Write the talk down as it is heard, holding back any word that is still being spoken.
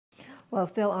Well,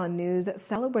 still on news,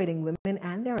 celebrating women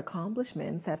and their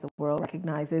accomplishments as the world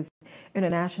recognizes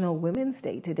International Women's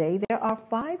Day today. There are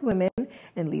 5 women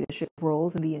in leadership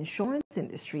roles in the insurance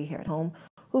industry here at home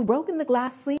who've broken the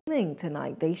glass ceiling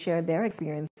tonight. They shared their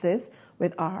experiences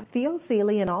with our Theo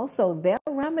Seeley and also their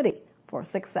remedy for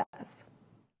success.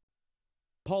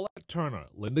 Paulette Turner,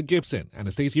 Lynda Gibson,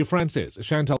 Annastasia,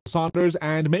 Shantel, Saunders,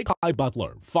 and May-kui,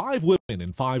 Butler. 5 women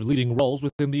in 5 leading roles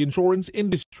within the insurance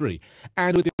industry.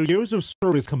 And with their years of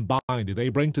service combined, they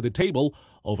bring to the table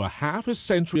over half a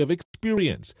century of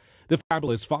experience. The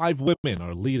fabulous 5 women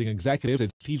are leading executives at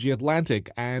CG Atlantic,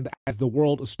 and as the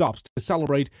world stops to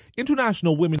celebrate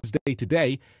International Women's Day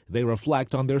today, they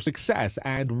reflect on their success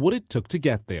and what it took to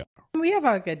get there. We have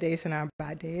our good days and our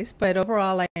bad days, but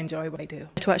overall I enjoy what I do.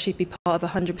 To actually be part of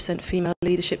a 100% female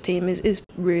leadership team is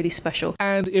really special.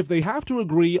 And if they have to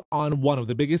agree on one of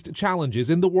the biggest challenges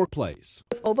in the workplace.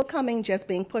 It's overcoming just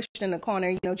being pushed in a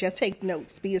corner, just take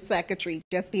notes, be a secretary,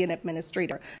 just be an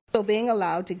administrator. So being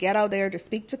allowed to get out there, to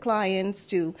speak to clients,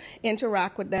 to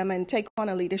interact with them and take on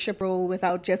a leadership role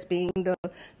without just being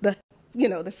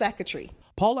the secretary.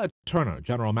 Paulette Turner,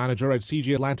 General Manager at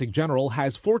CG Atlantic General,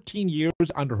 has 14 years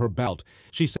under her belt.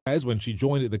 She says when she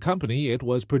joined the company, it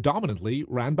was predominantly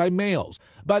ran by males.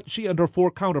 But she and her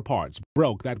 4 counterparts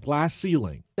broke that glass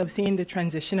ceiling. I've seen the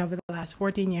transition over the last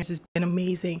 14 years has been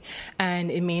amazing,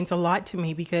 and it means a lot to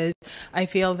me because I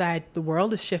feel that the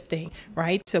world is shifting,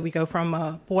 right? So we go from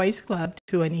a boys' club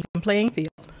to an even playing field.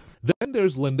 Then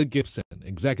there's Lynda Gibson,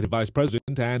 Executive Vice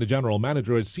President and General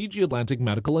Manager at CG Atlantic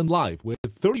Medical and Life, with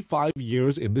 35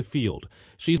 years in the field.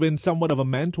 She's been somewhat of a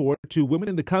mentor to women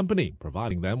in the company,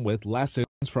 providing them with lessons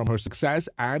from her success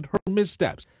and her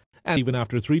missteps. And even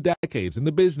after 3 decades in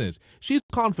the business, she's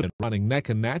confident running neck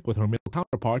and neck with her male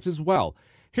counterparts as well.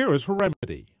 Here is her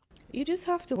remedy. You just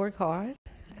have to work hard,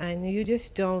 and you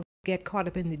just don't get caught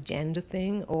up in the gender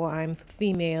thing, or I'm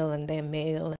female and they're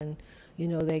male and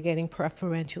they're getting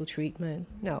preferential treatment.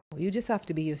 No, you just have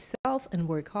to be yourself and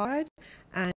work hard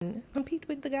and compete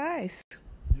with the guys.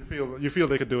 You feel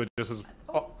they could do it just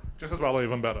as well or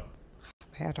even better?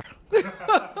 Better.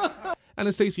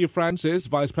 Annastasia,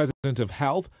 Vice President of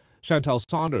Health, Shantel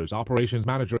Saunders, Operations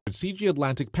Manager at CG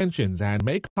Atlantic Pensions, and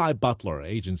May-kui, Butler,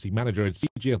 Agency Manager at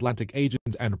CG Atlantic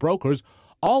Agents and Brokers,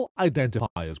 all identify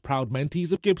as proud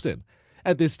mentees of Gibson.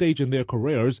 At this stage in their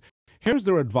careers, here's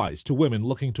their advice to women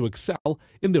looking to excel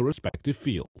in their respective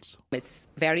fields. It's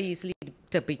very easy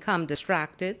to become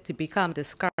distracted, to become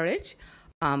discouraged,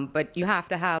 but you have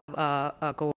to have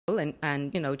a goal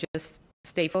and just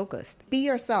stay focused. Be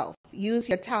yourself. Use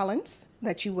your talents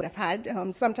that you would have had.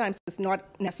 Sometimes it's not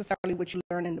necessarily what you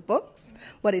learn in the books,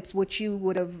 but it's what you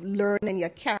would have learned in your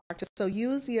character. So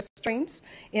use your strengths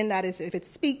in that is if it's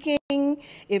speaking,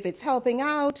 if it's helping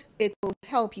out, it will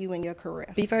help you in your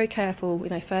career. Be very careful,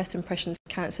 first impressions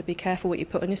count, so be careful what you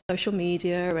put on your social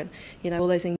media and, all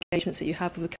those engagements that you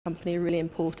have with a company are really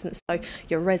important. So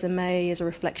your resume is a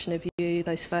reflection of you,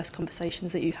 those first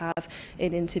conversations that you have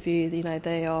in interviews,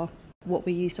 they are what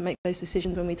we use to make those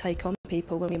decisions when we take on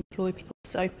people, when we employ people.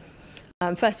 So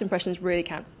first impressions really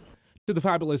count. To the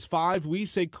fabulous 5, we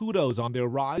say kudos on their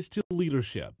rise to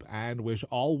leadership and wish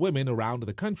all women around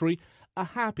the country a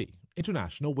happy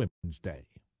International Women's Day.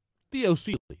 Theo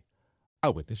Seeley,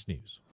 Eyewitness News.